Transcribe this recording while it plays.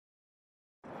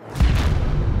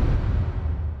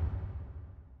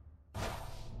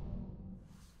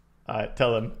Alright,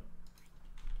 tell him.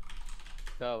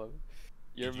 Tell him.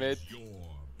 You're mid.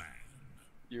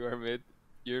 You are mid.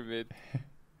 You're mid.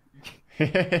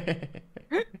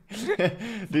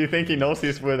 Do you think he knows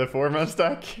he's with a 4-man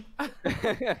stack?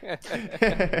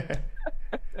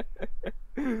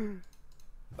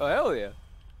 Oh, hell yeah.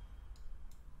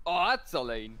 Oh, that's a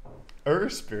lane.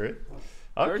 Earth Spirit?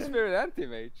 Okay. Earth Spirit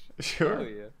Anti-Mage. Sure. Hell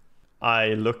yeah.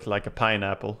 I look like a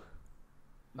pineapple.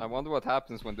 I wonder what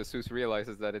happens when the Zeus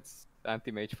realizes that it's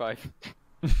Anti-Mage 5.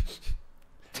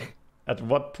 At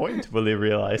what point will he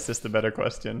realize is the better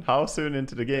question. How soon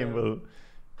into the game will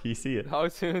he see it? How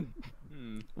soon?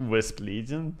 Wisp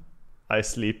Legion? I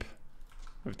sleep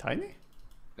with Tiny?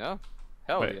 No.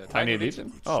 Hell Wait, yeah. Tiny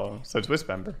Legion? Oh, so it's Wisp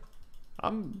Ember.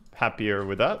 I'm happier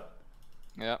with that.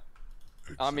 Yeah.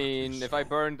 I mean, if I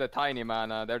burn the Tiny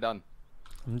mana, they're done.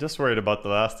 I'm just worried about the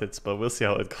last hits, but we'll see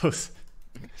how it goes.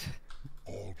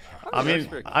 I mean,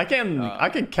 I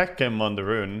can keck him on the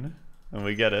rune, and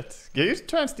we get it. Can you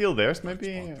try and steal theirs,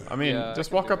 maybe? I mean, Yeah, just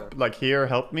I can walk do up that. like here,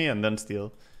 help me, and then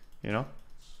steal. You know?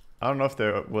 I don't know if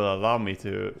they will allow me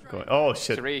to go. Oh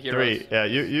shit! Three heroes. Yeah,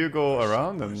 you go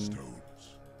around and.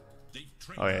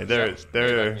 Oh yeah,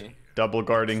 they're me. double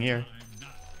guarding here.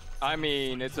 I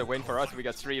mean, it's a win for us. We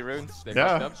got 3 runes. They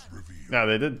Yeah. fucked up. Yeah,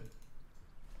 they did.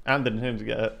 And didn't him to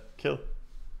get a kill.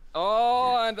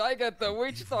 Oh, and I get the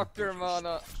Witch Doctor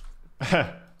mana.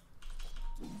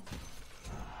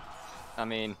 I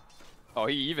mean, oh,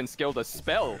 he even skilled a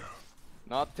spell.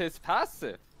 Not his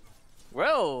passive.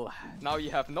 Well, now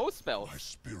you have no spells. My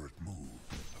spirit move.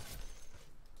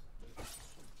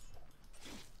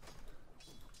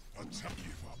 Attack,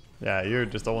 give up. Yeah, you're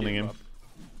just owning him.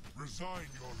 Resign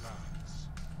your lands.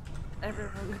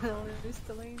 Everyone will lose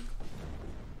the lane.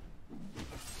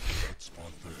 That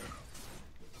spot there.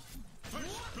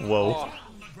 Whoa. Oh.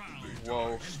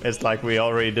 Whoa. It's like we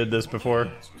already did this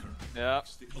before. Yeah.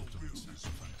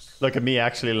 Look at me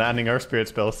actually landing Earth Spirit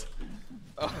spells.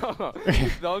 Oh,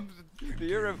 do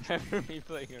you remember me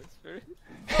playing Earth Spirit?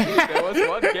 There was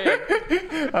one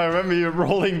game. I remember you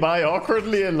rolling by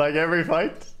awkwardly in like every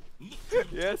fight.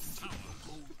 Yes.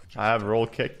 I have roll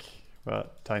kick,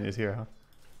 but Tiny's here, huh?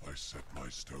 I set my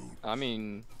stone. I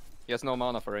mean, he has no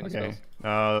mana for any Okay.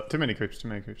 spells. Too many creeps,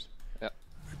 Yeah.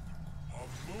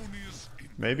 Harmonious in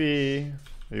Maybe...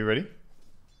 Are you ready?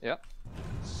 Yeah.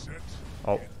 set.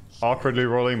 Oh, awkwardly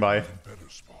rolling by. Better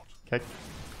spot. Okay.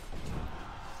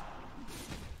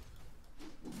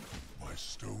 My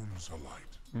stones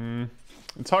alight.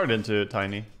 It's hard into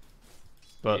Tiny.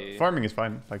 But Yeah. farming is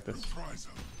fine, like this. Prize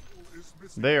is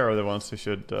missing. They are the ones who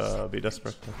should be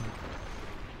desperate, I think.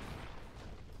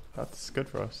 That's good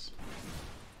for us.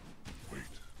 Wait.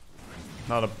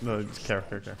 Not a... No, just care.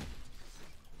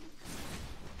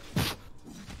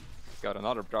 Got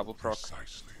another double proc.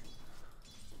 Precisely.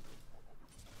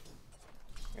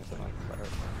 Guess I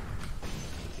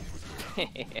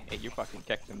like You fucking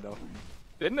kicked him though.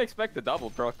 Didn't expect the double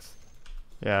procs.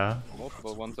 Yeah.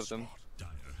 Multiple ones of them. Dire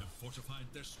have fortified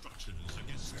their structures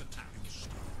against attack.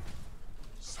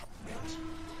 Submit.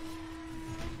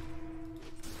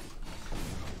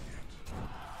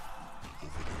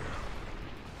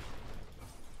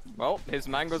 Well, his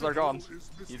mangoes are gone.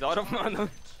 He's out of mana.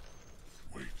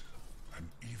 Wait. An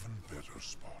even better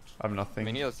spot. I have I nothing.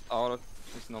 mean, he has out of...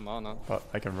 He's no mana. But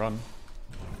I can run.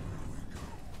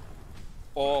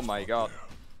 Oh my god.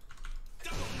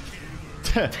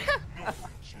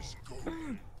 Just go.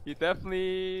 He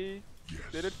definitely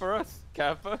did it for us,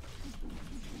 Kappa.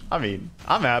 I mean,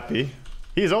 I'm happy.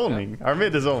 He's owning. Our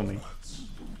mid is owning.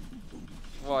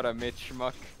 What a mid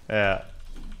schmuck. Yeah.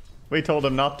 We told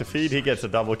him not to feed, he gets a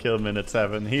double kill minute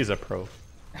 7. He's a pro.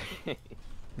 I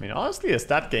mean, honestly, a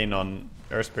stat gain on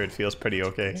Earth Spirit feels pretty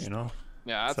okay, you know?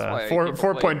 Yeah, that's It's, why.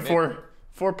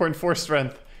 4.4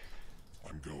 strength.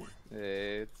 I'm going.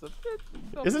 It's a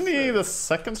bit. Isn't he the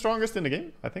second strongest in the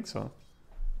game? I think so.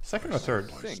 Second or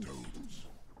third? Thing. Stones.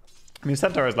 I mean,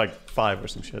 Centaur is like 5 or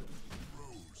some shit.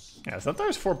 Yeah, Centaur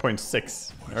is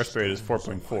 4.6. Earth Spirit is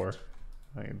 4.4.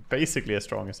 Like, basically as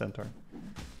strong as Centaur.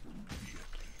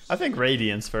 I think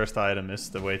Radiance first item is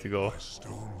the way to go. My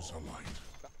stones alight.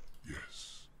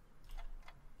 Yes.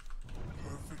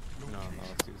 Perfect No, location. no,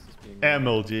 Zeus is being.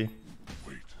 MLG.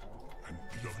 Wait. An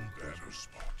even better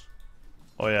spot.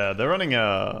 Oh yeah, they're running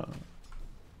a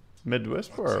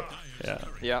Midwest or yeah.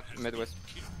 Yeah, Midwest.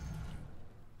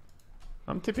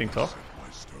 I'm tipping top. My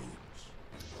stones.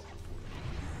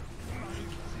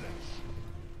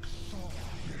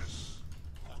 Yes.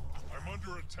 I'm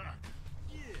under attack.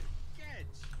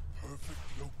 Perfect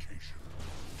location.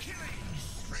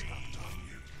 It's not done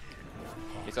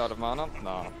yet. He's out of mana?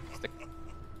 No. Stick.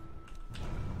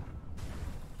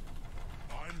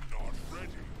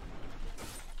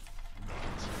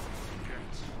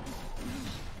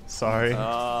 Sorry.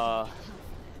 Ah,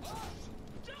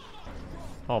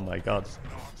 Oh my god.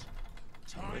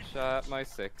 wish I had my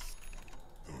 6.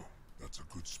 Oh, that's a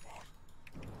good spot.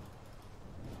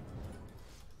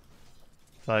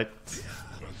 Fight.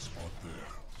 That spot there.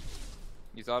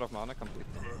 He's out of mana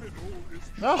completely.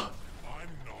 No! I'm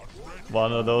not ready.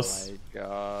 One of Oh those. my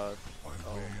god.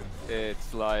 I win.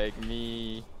 It's like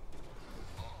me.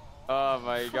 Oh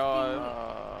my god.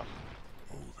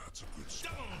 Oh, that's a good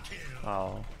spot.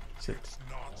 Oh, shit.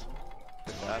 Not.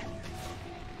 That.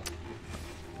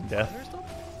 Death.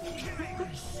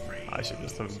 I should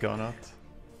just have gone out.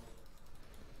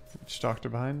 Which doctor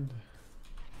behind?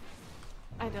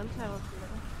 I don't have a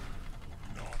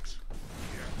blue. Not.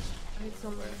 Yes. I need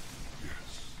some.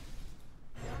 Yes.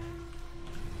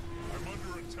 I'm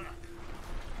under attack.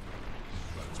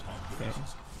 That spot there. Okay.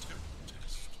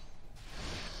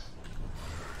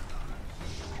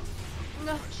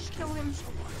 No, kill him.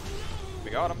 We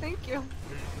got him. Thank you.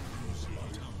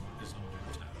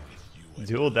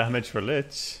 Dual damage for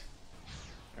Lich.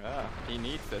 Yeah, he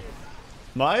needs it.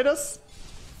 Midas?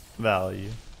 Value.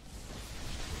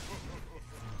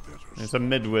 It's a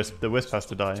mid-wisp. The wisp has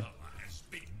to die.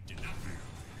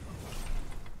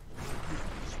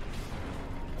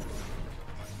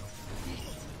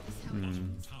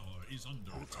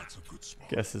 Oh, that's a good spot.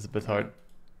 Guess it's a bit hard.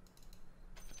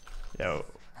 Yeah,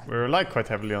 we rely quite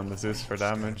heavily on the Zeus for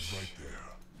damage. Right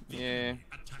there. Yeah.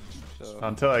 So,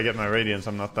 Until I get my Radiance,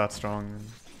 I'm not that strong.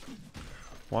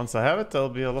 Once I have it, I'll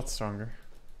be a lot stronger.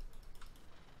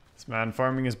 This man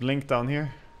farming his blink down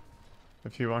here.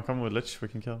 If you want to come with Lich, we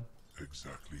can kill him.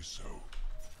 Exactly so.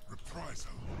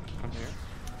 Reprisal. I'm here.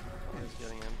 He's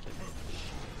getting empty.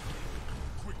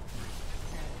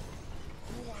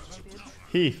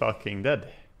 He fucking dead.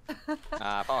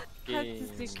 Ah, Had fucking.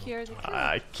 to secure the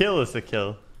kill. Kill is the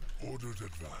kill. Ordered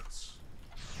advance.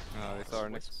 Oh, it's our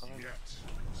next. Yet.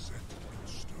 Set in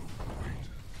stone. Wait.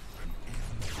 An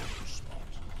even better spot.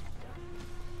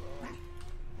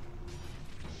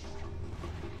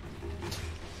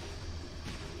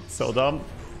 So dumb.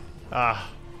 Ah.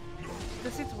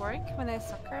 Does it work when I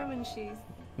suck her when she's...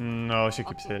 No, she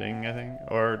keeps hitting, I think.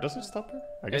 Or does it stop her?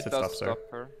 I guess it, does stops stop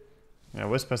her. her. Yeah,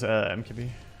 Wisp has MKB.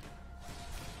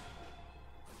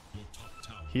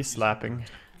 He's slapping.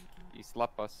 He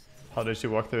slap us. How did she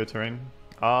walk through the terrain?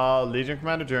 Ah, Legion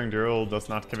Commander during duel does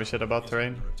not give a shit about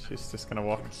terrain. She's just gonna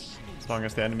walk. As long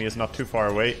as the enemy is not too far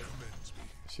away.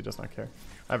 She does not care.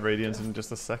 I have Radiance in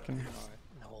just a second.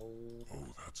 No. Oh,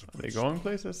 that's a Are good they going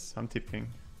places? I'm TPing.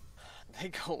 They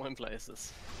go in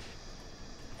places.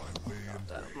 spot. My way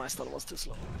and My stun was too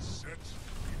slow. set.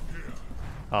 Prepare.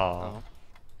 Oh,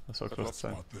 that's so Good close luck. to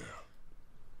time. Spot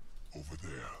there. Over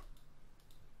there.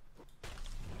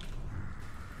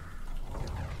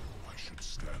 I should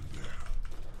stand there.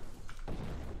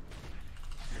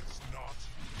 It's not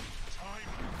time.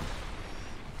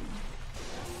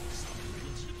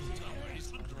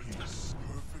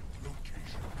 Perfect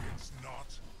location. It's not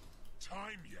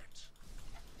time yet.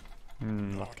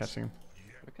 Not catching him.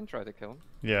 We can try to kill him.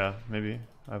 Yeah, maybe.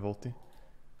 I have ulti.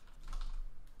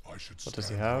 I should What does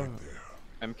he stand have? right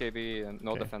there. MKB and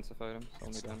no Okay. defensive items, only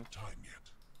It's damage. not time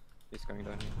yet. He's going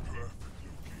down here. Perfect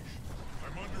location.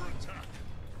 I'm under attack.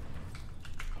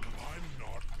 I'm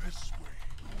not this way.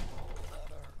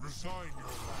 Resign your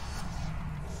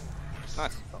life.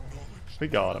 Nice. Knowledge We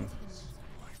got him.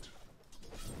 light.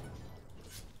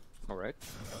 Alright.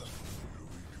 Here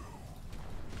we go.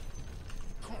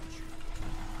 Caught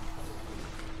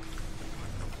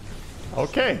you.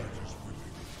 Okay.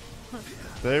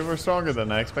 They were stronger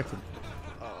than I expected.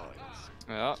 Oh, yes.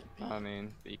 Yeah, I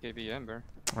mean, BKB Ember.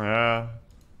 Yeah.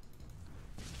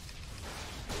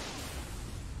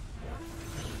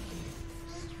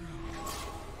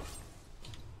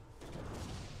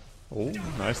 Oh,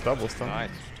 nice double stun. Nice.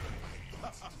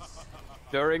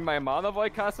 During my mana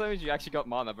void cast damage, you actually got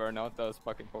mana burn out. That was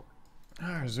fucking poke.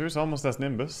 Ah, Zeus almost has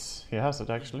Nimbus. He has it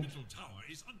actually. Middle tower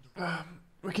is under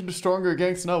We can do stronger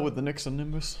ganks now with the Nyx and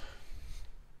Nimbus.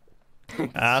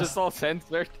 It's just all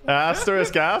censored.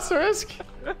 Asterisk, asterisk.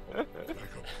 Like a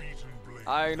beaten blade.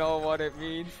 I know what it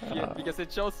means. Because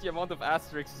it shows the amount of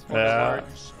asterisks for Yeah. the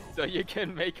word. So you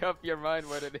can make up your mind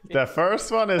what it is. The first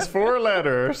one is 4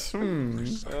 letters.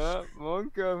 Monka,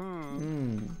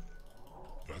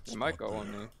 That's It might spot go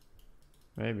on there. me.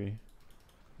 Maybe.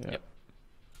 Yeah. Yep.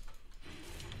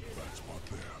 That spot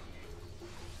there.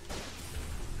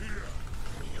 Here.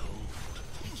 Behold.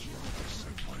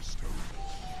 Set my stone.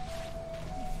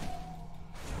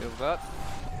 Feel that?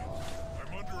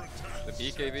 I'm under attack. The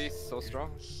BKB is so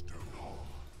strong. Stone.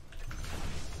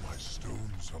 My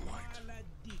stones alight.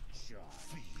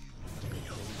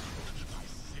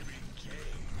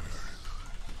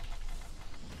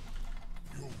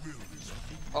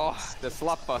 Oh, the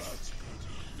slap us.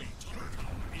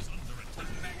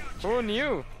 Who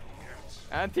knew?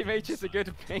 Anti-mage is a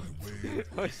good paint.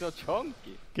 Oh, he's so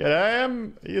chunky. Get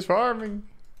him! He's farming.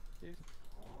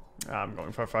 I'm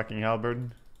going for fucking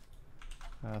halberd.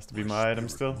 That has to be my item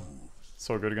still.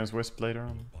 So good against Wisp later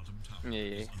on.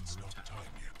 Yeah.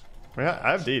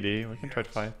 I have DD. We can try to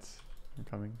fight. I'm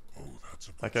coming.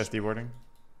 That guy's dewarding.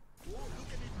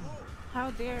 How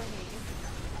dare he?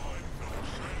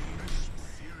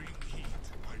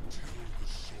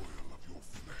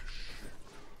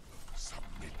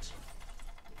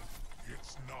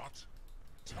 It's not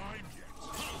time yet.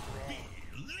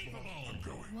 I'm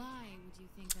going. Why would you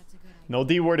think that's a good idea? No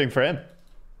dewarding for him.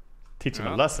 Teach him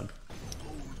a Yeah. lesson.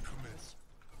 Gold commits.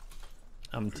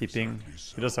 I'm tipping.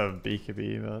 He does have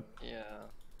BKB, but Yeah.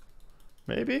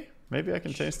 maybe I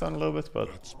can chase down a little bit, but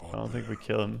I don't think we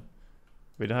kill him.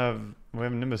 We have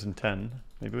Nimbus in 10.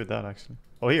 Maybe with that actually.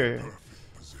 Oh, here.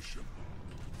 Perfect position.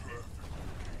 Perfect.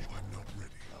 I'm not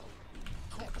ready.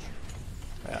 Caught you.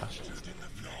 Yeah. Just in the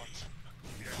not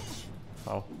yet.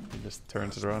 Oh, he just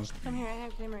turns it around. Come here, I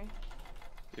have Glimmer.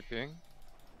 Keeping.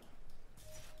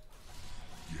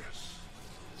 Yes.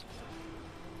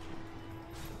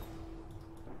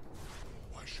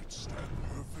 I should stand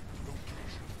perfect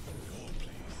location. Oh,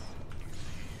 please.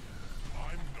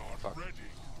 I'm not ready.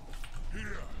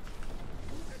 Here.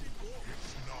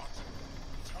 It's not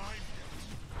time yet.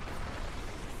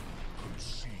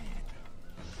 Concede.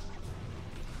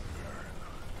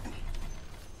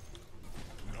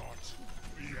 Not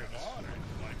yet.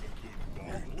 Like a good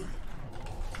ball.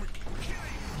 Quick.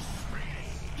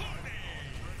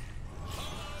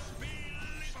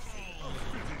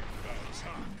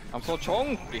 I'm so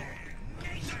chunky.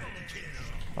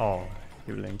 Oh,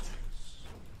 he blinked.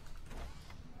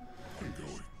 I'm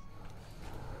going.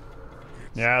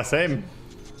 Yeah, same.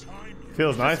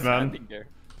 Feels nice, man. Standing there.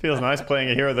 Feels nice playing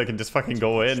a hero that can just fucking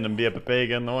go in and be a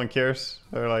Pepega and no one cares.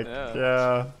 They're like, Yeah.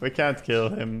 yeah, we can't kill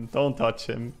him. Don't touch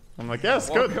him. I'm like, yes,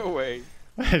 Walk good. away.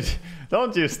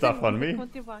 Don't use stuff on me. Gå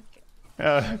tillbaka.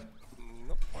 Yeah,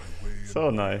 My way so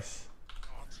nice.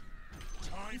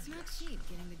 time. It's not cheap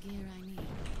getting the gear I need.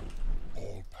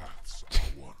 All paths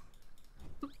are one.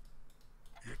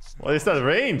 It's What is that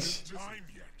range? not time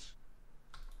yet.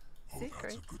 Oh, that's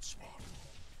Secret. a good spot.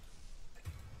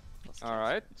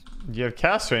 Alright. You have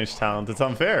cast range talent. It's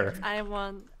unfair. I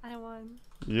won. I won.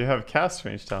 You have cast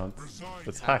range talent.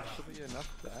 It's hack. Actually enough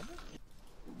damage?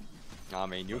 I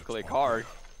mean, nuclear card.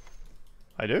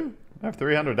 I do. I have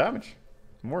 300 damage.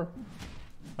 More.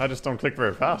 I just don't click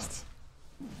very fast.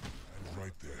 And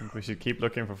right there, Think we should keep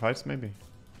looking for fights, maybe.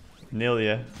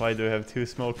 Nilia, why do I have 2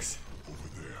 smokes? over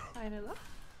there. I don't know.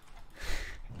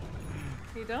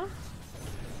 You don't?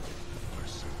 I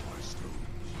set my stone.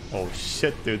 Oh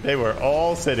shit, dude. They were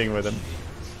all sitting with him.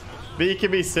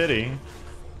 BKB City.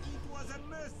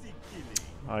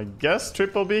 I guess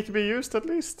triple BKB used at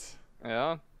least.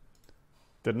 Yeah.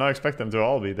 Did not expect them to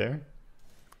all be there.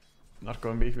 Not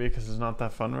going BKB because it's not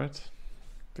that fun, right?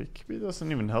 BKB doesn't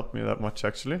even help me that much,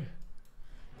 actually.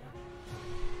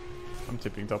 I'm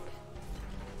tipping top.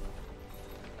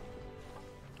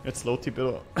 It's low tip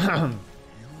it.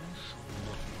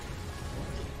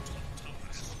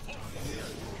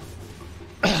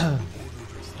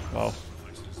 Wow.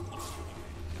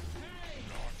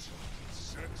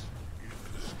 Set in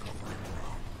discovery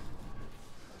ground.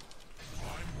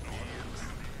 I'm not ready.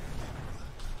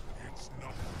 It's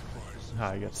not the prize. I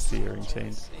got steering chained. Never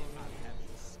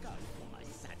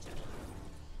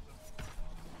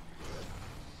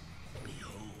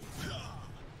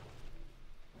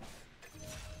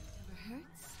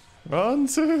hurts. Run,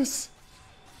 Zeus!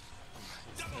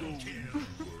 Goddamn.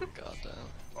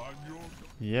 On your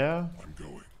Yeah, I'm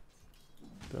going.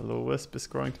 the low wisp is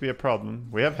going to be a problem.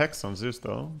 We have Hex on Zeus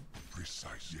though.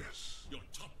 Precise, yes. Your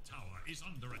top tower is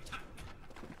under attack.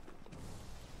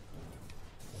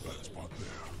 That spot there.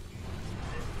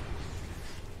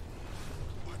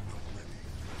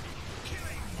 I'm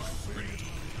not ready.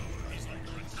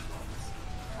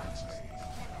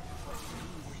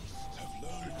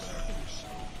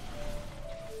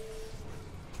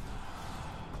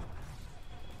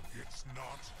 It's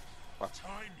not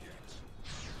time yet.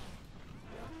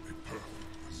 A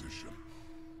perfect position.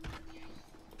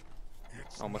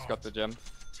 It's Almost not got the gem.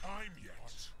 time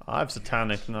yet. I have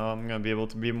Satanic now. I'm gonna be able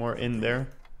to be more in there.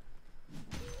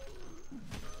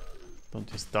 Don't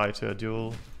just die to a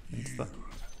duel insta.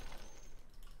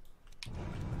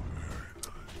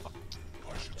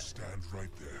 I should stand right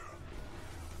there.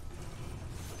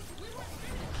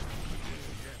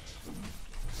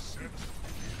 Set in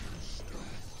stone.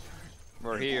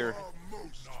 We're here.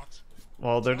 Almost not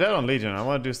Well, they're dead on Legion. I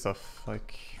want to do stuff.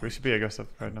 Like, we should be aggressive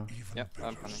right now. Even Yep, I'm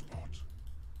better coming. spot.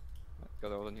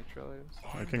 Got all the neutralizers.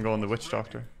 I can go on the Witch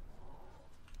Doctor.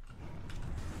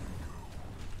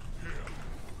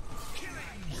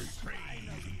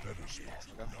 Even better spot.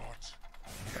 Not.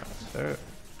 There.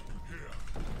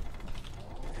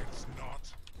 It's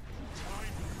not.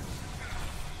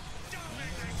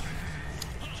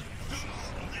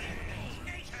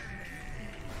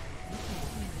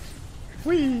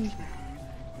 Whee!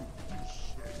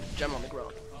 Gem on the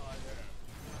ground.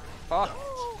 Fuck!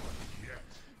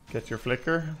 Get your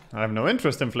flicker. I have no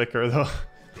interest in flicker though.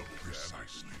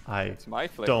 Precisely. I It's my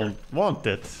flicker. don't want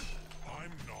it.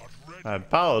 I'm not ready. I have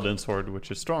Paladin Sword,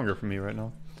 which is stronger for me right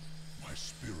now. My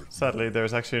spirit. Sadly,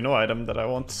 there's actually no item that I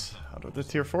want out of the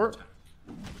tier 4.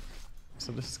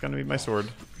 So this is gonna be my sword.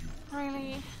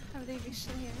 Really? Have they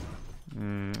vision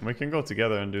here? We can go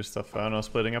together and do stuff. I don't know,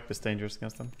 splitting up is dangerous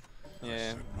against them.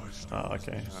 Yeah. Oh,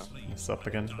 okay. It's up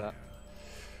again. That.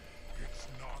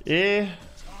 Yeah.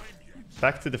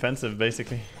 Back to defensive,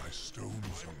 basically. My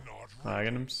stones are not ready.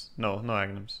 Aghanims? No, no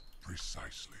Aghanims.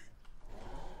 Precisely.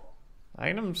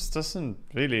 Aghanims doesn't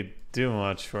really do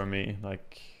much for me.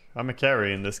 Like, I'm a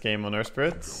carry in this game on Earth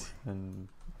Spirit, and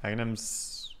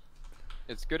Aghanims...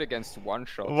 It's good against one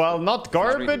shot. Well, not It's not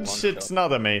really garbage, one it's shot.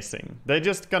 not amazing. They're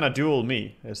just gonna duel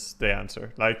me, is the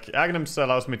answer. Like, Aghanims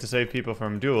allows me to save people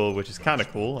from duel, which is kinda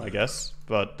cool, I guess.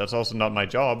 But that's also not my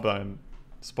job. I'm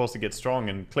supposed to get strong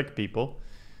and click people.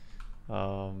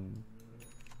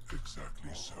 Exactly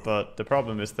so. But the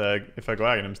problem is that if I go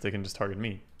Aghanims, they can just target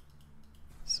me.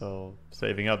 So,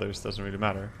 saving others doesn't really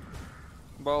matter.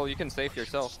 Well, you can save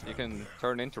yourself. You can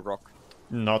turn into rock.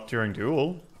 Not during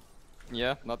duel.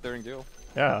 Yeah, not during duel.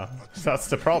 Yeah, that's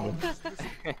the problem.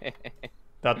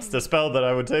 That's the spell that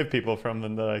I would save people from,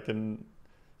 and that I can...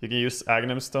 You can use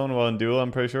Aghanim Stone while in duel,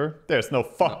 I'm pretty sure. There's no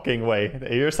fucking way.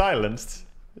 You're silenced.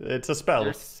 It's a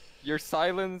spell. You're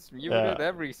silenced, muted, Yeah.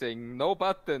 everything. No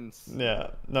buttons. Yeah.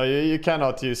 No, you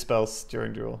cannot use spells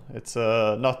during duel. It's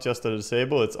not just a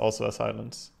disable, it's also a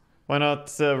silence. Why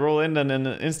not roll in and then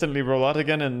instantly roll out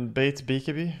again and bait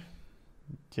BKB?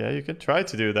 Yeah, you can try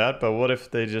to do that, but what if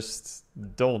they just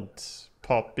don't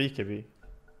pop BKB?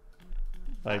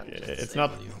 Like, it's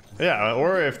not... Yeah,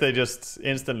 or if they just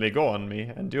instantly go on me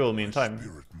and duel me in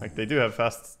time. Like, they do have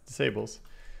fast disables.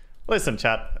 Listen,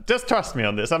 chat, just trust me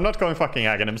on this. I'm not going fucking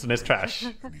Aghanims and it's trash.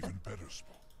 An even better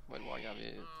spot. When Waga, have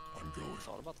you I'm going.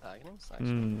 thought about Aghanims,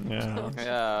 actually?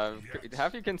 Yeah, Yeah,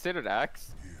 have you considered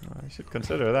axe? I should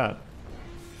consider that.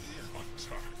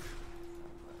 Attack.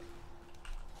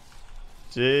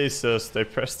 Jesus, they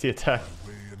pressed the attack.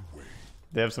 Way and way.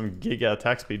 They have some giga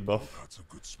attack speed buff. That's a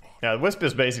good spot. Yeah, Wisp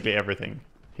is basically everything.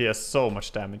 He has so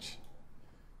much damage.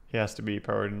 He has to be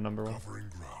priority number 1. Covering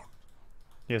ground.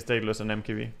 He has Daedalus and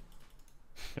MKV.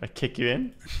 I kick you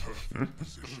in? Perfect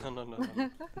position. No.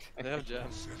 They have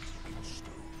gems. Set in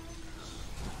stone.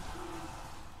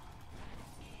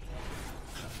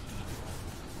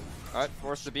 Alright,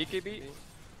 force the BKB.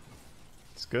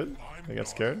 It's good. I'm They got not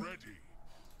scared. ready.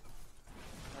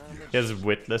 He has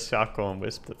Witless, Shaco, and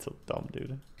Wisp. That's so dumb,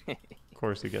 dude. Of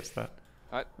course he gets that.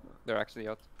 Alright, they're actually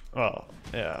out. Well,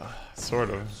 yeah, sort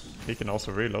of. He can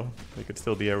also reload. He could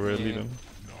still be a real Yeah. leader.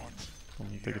 Not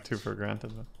Don't take it too for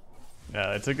granted, but...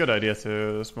 Yeah, it's a good idea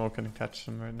to smoke and catch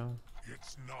him right now.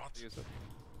 It's not. Use it.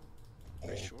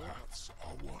 All sure? paths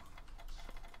are one.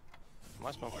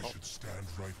 My smoke I pop. should stand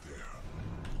right there.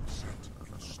 Set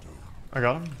in stone. I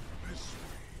got him. This way.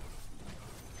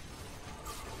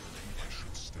 I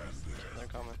should stand there. They're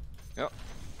coming. Yep,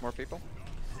 more people.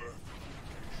 I'm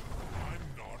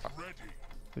not ready.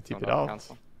 They keep Oh, it no, out.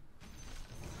 cancel.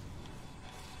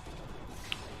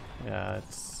 Yeah,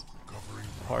 it's Covering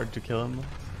hard to kill him.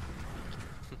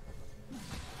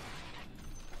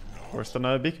 Worse than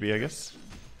a BKB, I guess.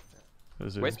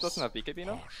 Wisp doesn't have BKB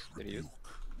now? Did he use?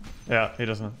 Yeah, he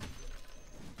doesn't.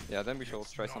 Yeah, then we should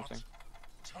try something.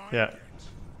 time. Yeah,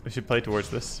 we should play towards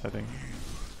this, I think.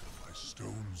 My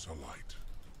stones alight.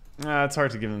 Nah, it's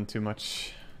hard to give him too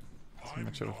much of a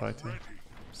not fight here. ready.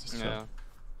 It's just Yeah.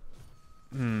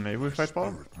 maybe we fight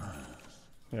bottom?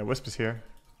 Yeah, Wisp is here.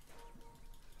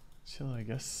 Chill, I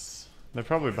guess. They're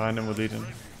probably behind him with Legion.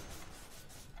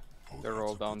 They're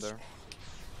all down there.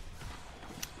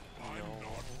 I'm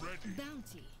not ready.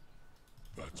 Bounty.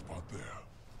 That spot there.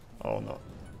 Oh no.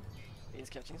 He's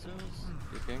catching souls.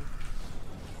 Kicking.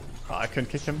 Oh, I couldn't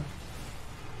kick him.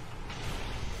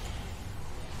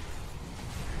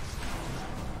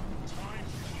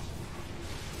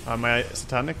 Am I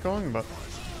satanic going? But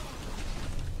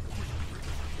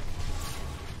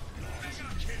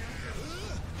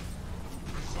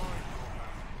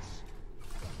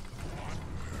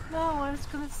I was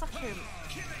gonna suck him.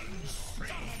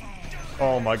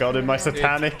 Oh my god, in my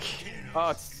satanic. Oh,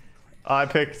 it's I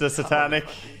picked the satanic.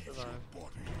 I'll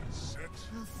stay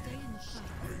in the fight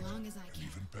as long as I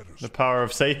can. The power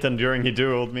of Satan during he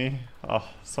dueled me. Oh,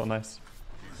 so nice.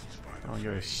 I don't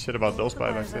give a shit about those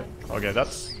buybacks yet. Okay,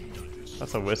 that's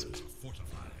a wisp.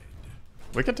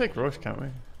 We can take Roche, can't we?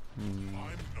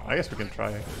 I guess we can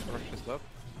try. Rush is up.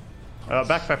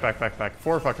 Back.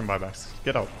 4 fucking buybacks.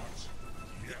 Get out.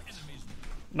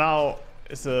 Now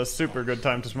is a super good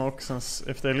time to smoke, since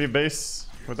if they leave base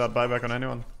with that buyback on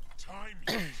anyone,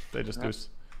 they just lose.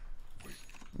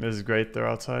 This is great, they're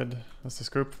outside. That's this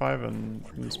group 5,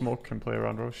 and smoke can play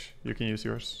around Roche. You can use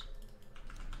yours.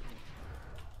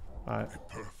 Alright.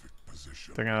 Perfect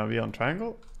position. They're gonna be on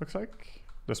triangle, looks like.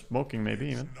 They're smoking maybe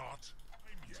even. Not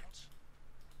yet.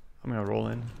 I'm gonna roll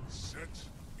in. Set.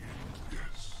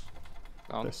 Yes.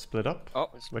 Down. They split up. Oh,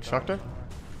 Witch Doctor.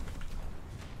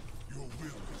 Your will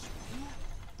is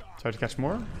Try to catch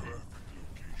more.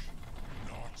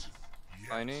 not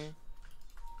tiny.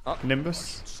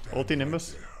 Nimbus. Ulti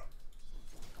Nimbus.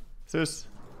 Zeus.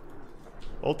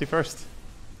 Ulti first.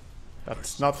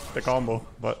 That's not the combo,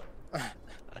 but...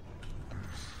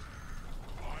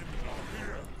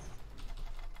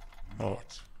 Oh, not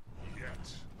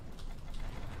yet.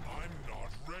 I'm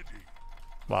not ready.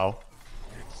 wow.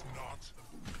 It's not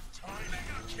time.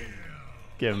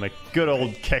 Give him a good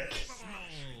old kick.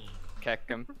 Keck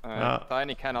him. Ah.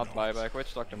 Tiny cannot buy back.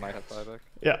 Witch Doctor might have buyback.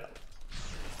 Yeah.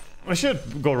 We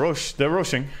should go Roche. They're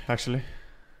Roshing, actually.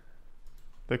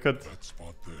 They could. That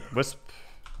spot there. Wisp.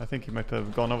 I think he might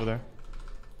have gone over there.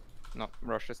 No,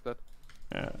 Rush is dead.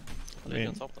 Yeah. I They mean,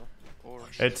 can top though. Or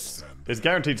it's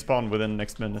guaranteed spawn within the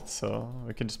next minute, so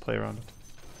we can just play around it.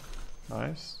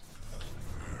 Nice.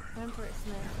 Emperor is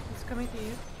near. He's coming to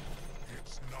you.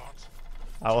 It's not.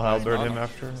 I'll halberd Oh. him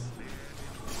after. It's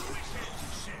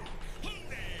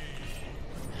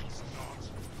not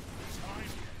time.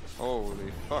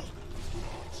 Holy fuck.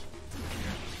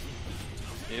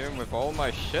 Even with all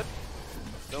my shit,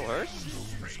 still hurts?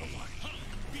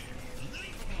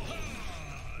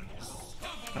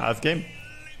 That's game.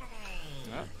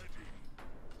 Yeah.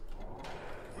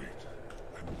 Wait.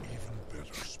 An even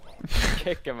better spot.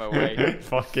 Kick him away.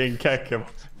 Fucking kick him.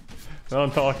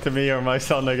 Don't talk to me or my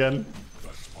son again.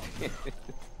 That spot there.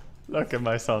 Look at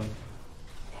my son.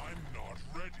 I'm not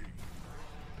ready.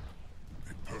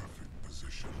 A perfect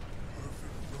position.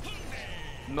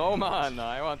 Perfect. No man,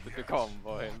 I wanted to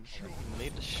combo him.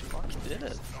 made the schmuck did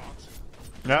it.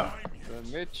 Yeah. The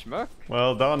mid schmuck.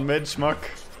 Well done, mid schmuck.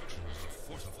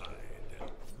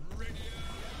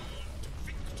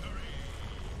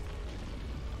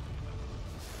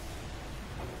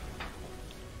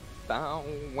 Down,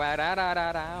 wa da da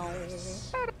da down.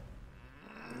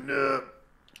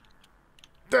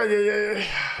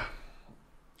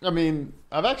 I mean,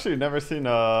 I've actually never seen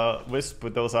a Wisp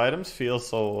with those items feel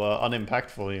so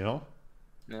unimpactful, you know?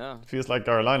 Yeah. It feels like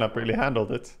our lineup really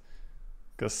handled it.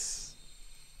 Because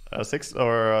six,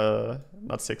 or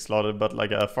not 6 slotted, but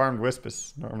like a farmed Wisp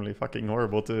is normally fucking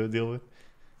horrible to deal with.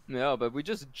 Yeah, but we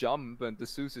just jump and the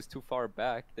Zeus is too far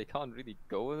back. They can't really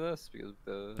go with us because of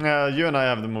the... You and I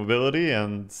have the mobility,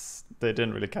 and they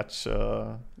didn't really catch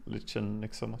Lich and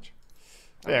Nick so much.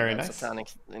 Very That nice. Satanic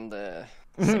in the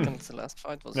second to last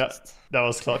fight was Yeah, just that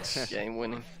was clutch. game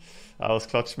winning. That was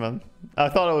clutch, man. I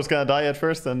thought I was gonna die at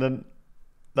first, and then,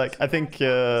 like, I think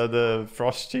the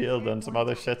Frost Shield and some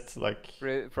other shit, like...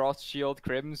 Frost Shield,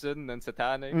 Crimson, and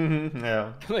Satanic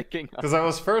Yeah. clicking up. Because I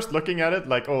was first looking at it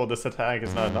like, oh, the Satanic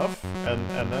is not enough,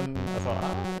 and then I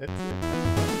thought,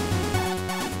 it's